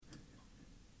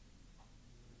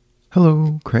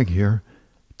Hello, Craig here.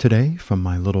 Today, from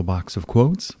my little box of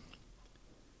quotes,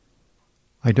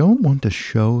 I don't want to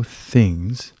show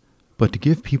things, but to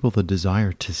give people the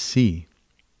desire to see.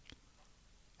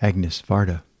 Agnes,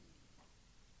 Varda.